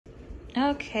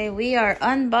Okay, we are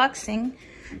unboxing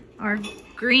our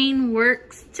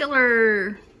Greenworks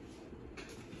tiller.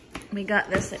 We got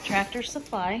this at Tractor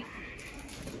Supply.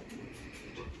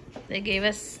 They gave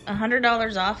us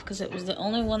 $100 off because it was the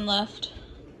only one left.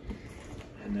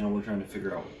 And now we're trying to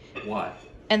figure out why.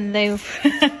 And they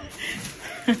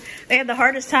had the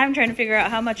hardest time trying to figure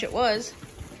out how much it was.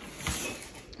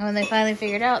 And when they finally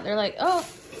figured out, they're like, oh,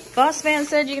 boss man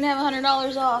said you can have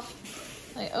 $100 off.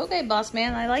 Like, okay, boss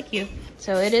man, I like you.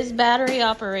 So it is battery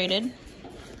operated.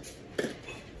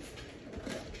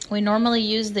 We normally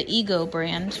use the Ego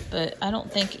brand, but I don't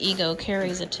think Ego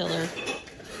carries a tiller.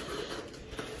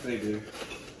 They do.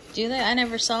 Do they? I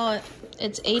never saw it.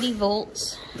 It's 80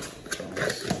 volts.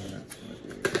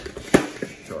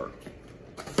 Sharp.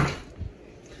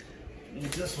 And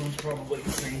this one's probably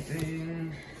the same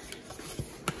thing.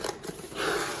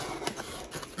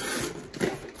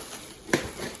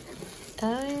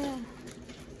 Oh, yeah.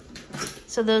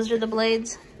 So those are the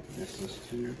blades? This is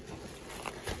two.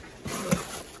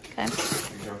 Okay.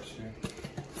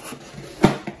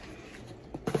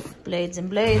 Blades and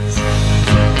blades.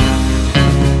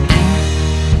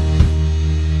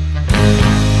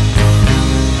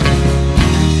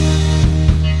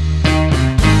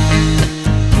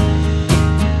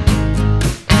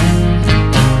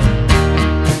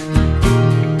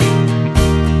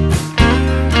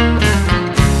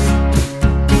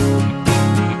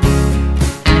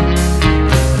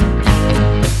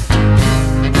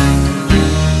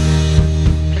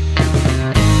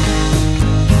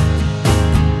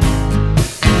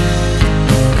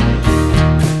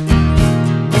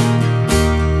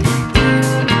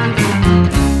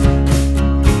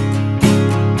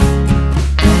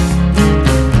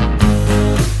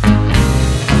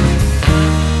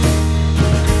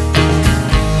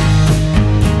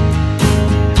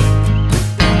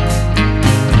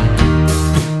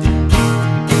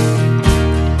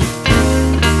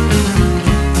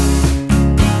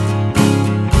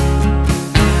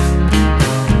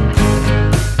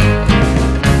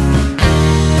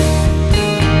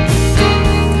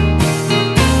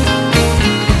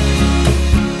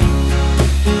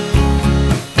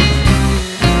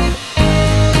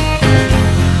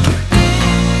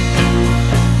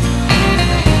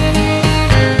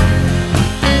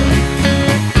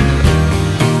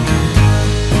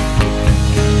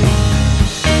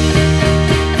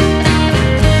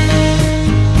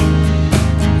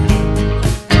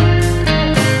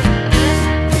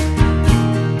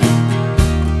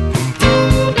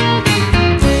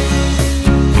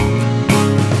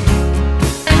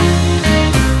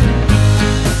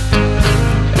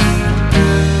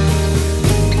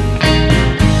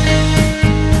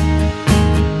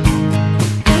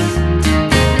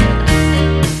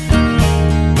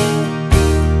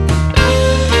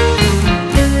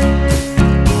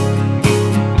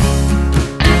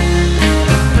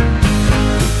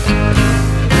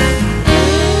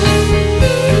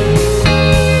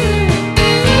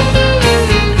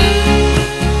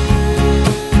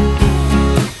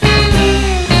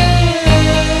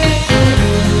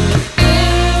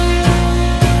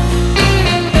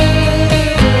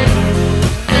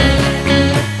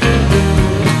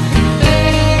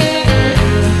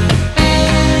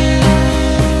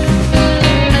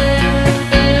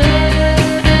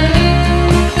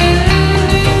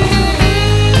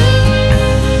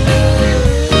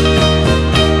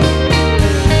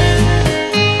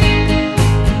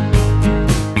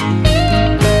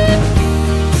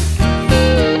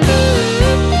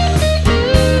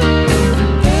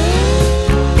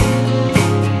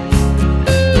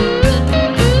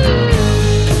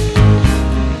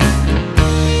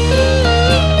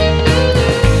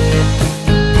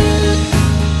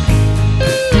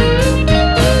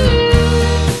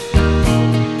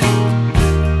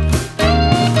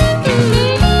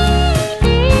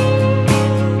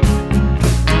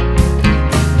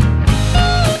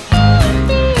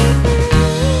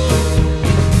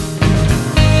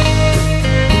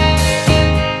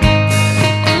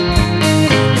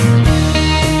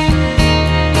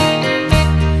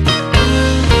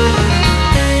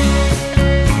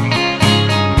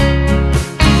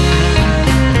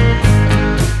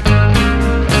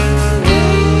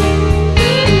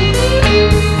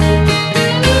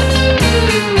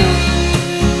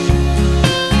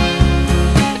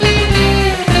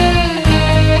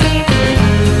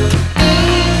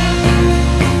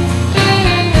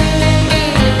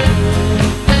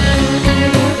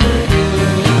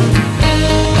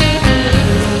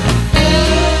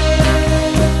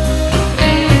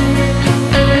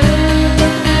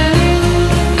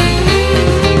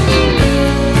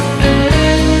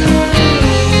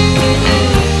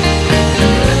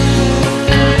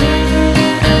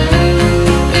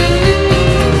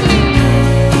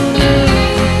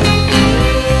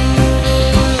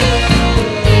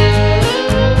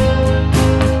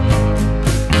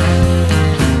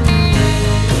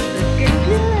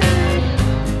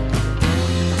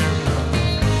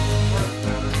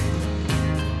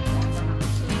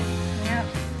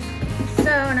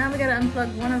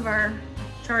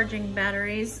 charging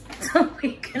batteries so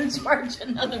we can charge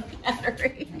another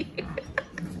battery.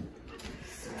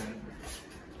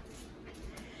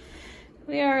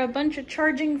 We are a bunch of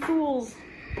charging fools.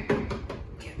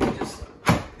 Can't they just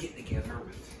get together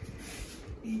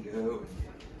with ego?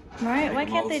 Right? Why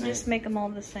can't they just make them all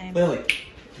the same? Lily.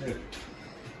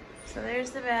 So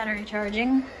there's the battery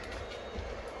charging.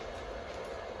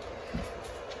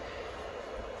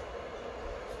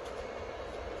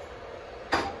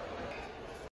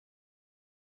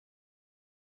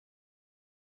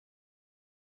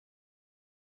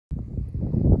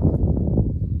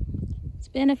 It's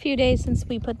been a few days since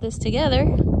we put this together,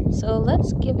 so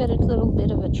let's give it a little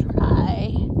bit of a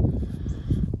try.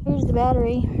 Here's the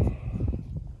battery.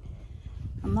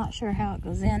 I'm not sure how it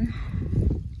goes in.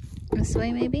 This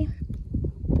way, maybe?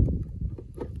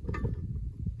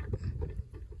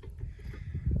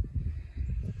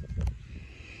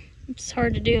 It's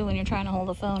hard to do when you're trying to hold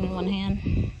a phone in one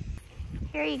hand.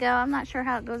 Here you go. I'm not sure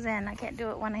how it goes in. I can't do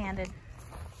it one-handed.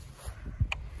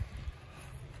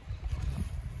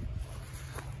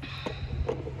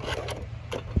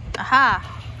 Aha!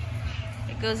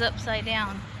 It goes upside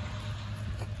down.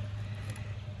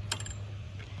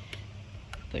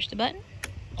 Push the button,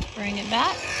 bring it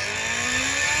back.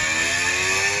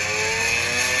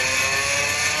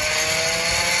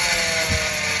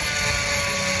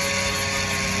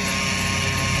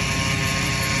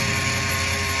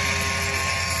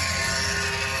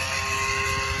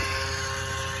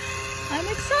 I'm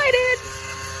excited.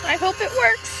 I hope it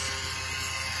works.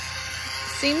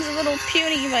 Seems a little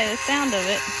puny by the sound of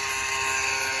it.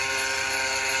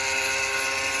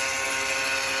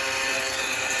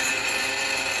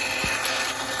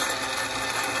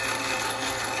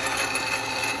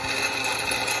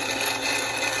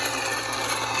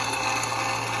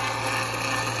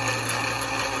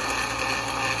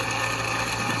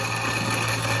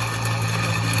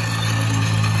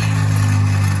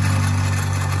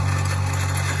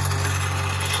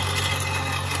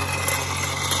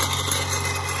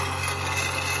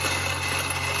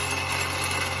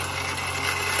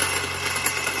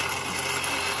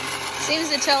 Seems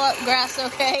to till up grass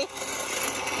okay.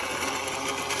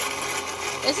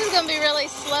 This is going to be really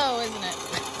slow, isn't it?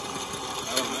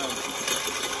 I don't know.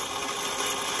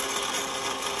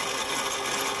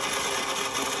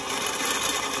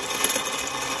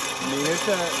 I mean, it's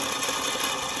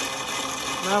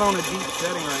not on a deep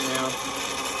setting right now.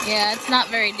 Yeah, it's not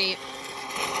very deep.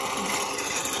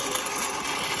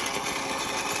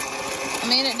 I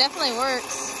mean, it definitely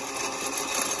works.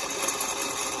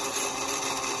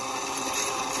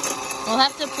 We'll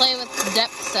have to play with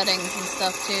depth settings and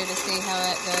stuff too to see how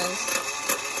that goes.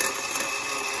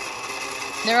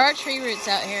 There are tree roots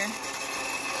out here.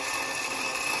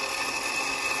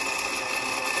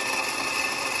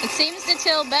 It seems to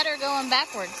till better going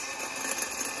backwards.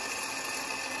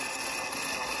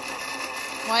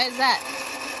 Why is that?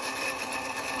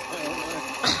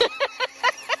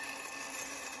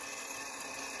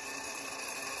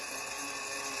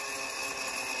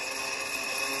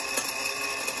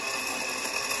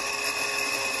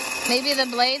 Maybe the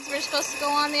blades were supposed to go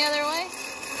on the other way?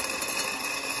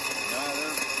 No,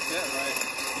 they're set right.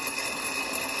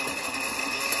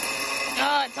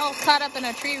 Oh, it's all caught up in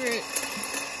a tree root.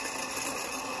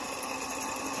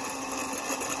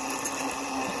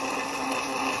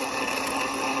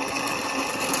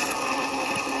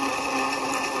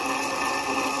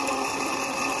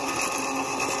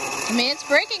 I mean, it's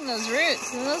breaking those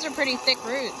roots, and those are pretty thick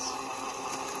roots.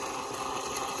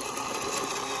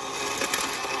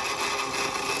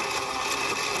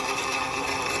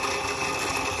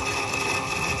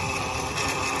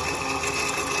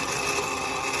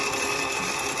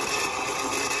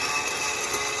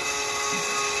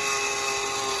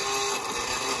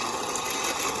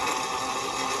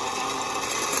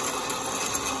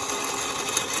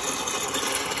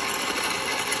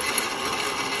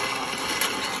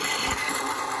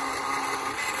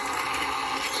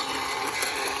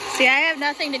 See, I have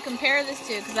nothing to compare this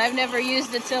to because I've never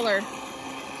used the tiller.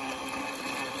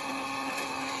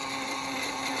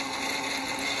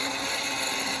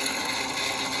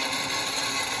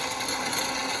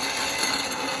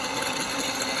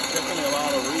 Definitely a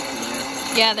lot of roots in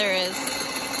there. Yeah, there is.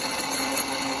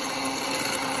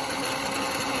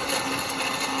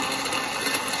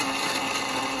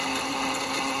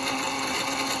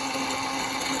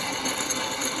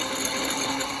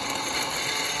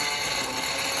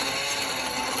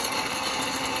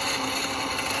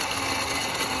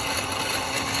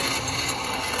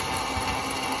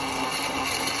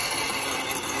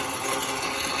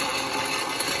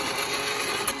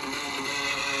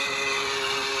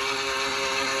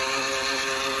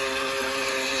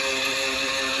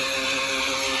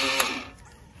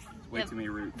 too many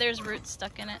roots. There's roots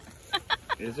stuck in it.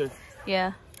 Is there?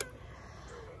 Yeah.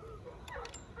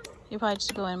 You probably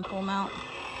just go in and pull them out.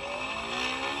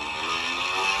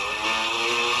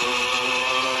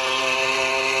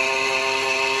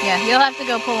 Yeah, you'll have to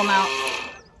go pull them out.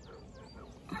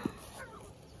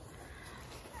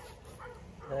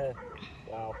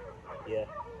 Wow. Yeah.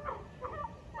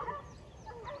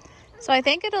 So I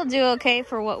think it'll do okay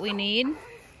for what we need.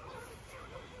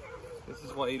 This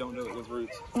is why you don't do it with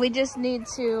roots. We just need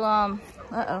to,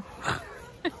 uh-oh.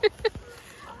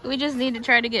 We just need to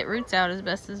try to get roots out as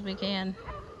best as we can.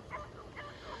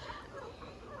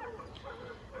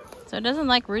 So it doesn't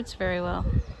like roots very well.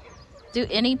 Do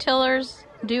any tillers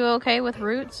do okay with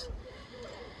roots?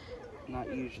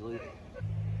 Not usually.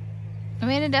 I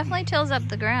mean, it definitely tills up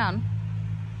the ground.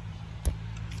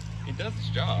 It does its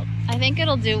job. I think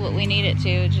it'll do what we need it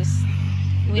to. Just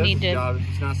we need to. Job.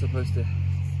 It's not supposed to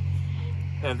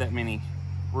have that many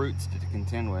roots to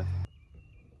contend with.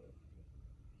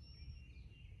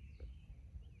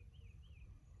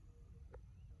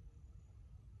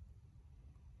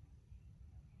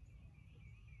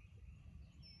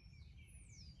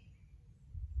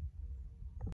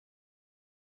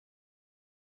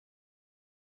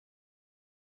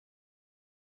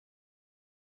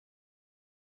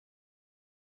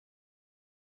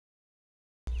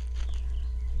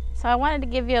 So I wanted to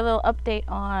give you a little update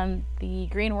on the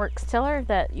Greenworks tiller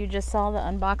that you just saw the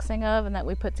unboxing of and that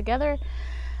we put together.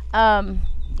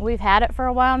 We've had it for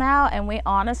a while now, and we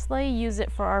honestly use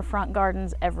it for our front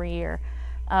gardens every year.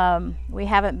 We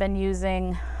haven't been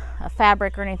using a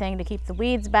fabric or anything to keep the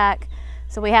weeds back,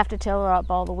 so we have to till up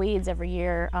all the weeds every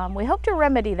year. We hope to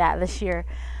remedy that this year,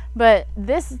 but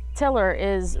this tiller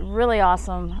is really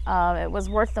awesome. It was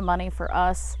worth the money for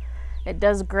us. It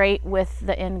does great with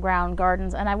the in-ground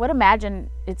gardens, and I would imagine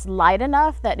it's light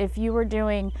enough that if you were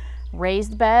doing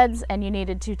raised beds and you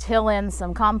needed to till in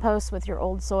some compost with your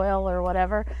old soil or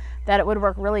whatever, that it would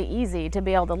work really easy to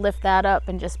be able to lift that up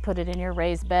and just put it in your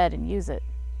raised bed and use it.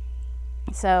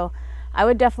 So I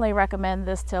would definitely recommend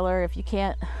this tiller if you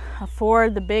can't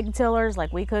afford the big tillers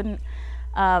like we couldn't.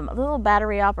 A little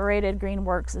battery operated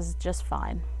Greenworks is just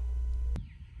fine.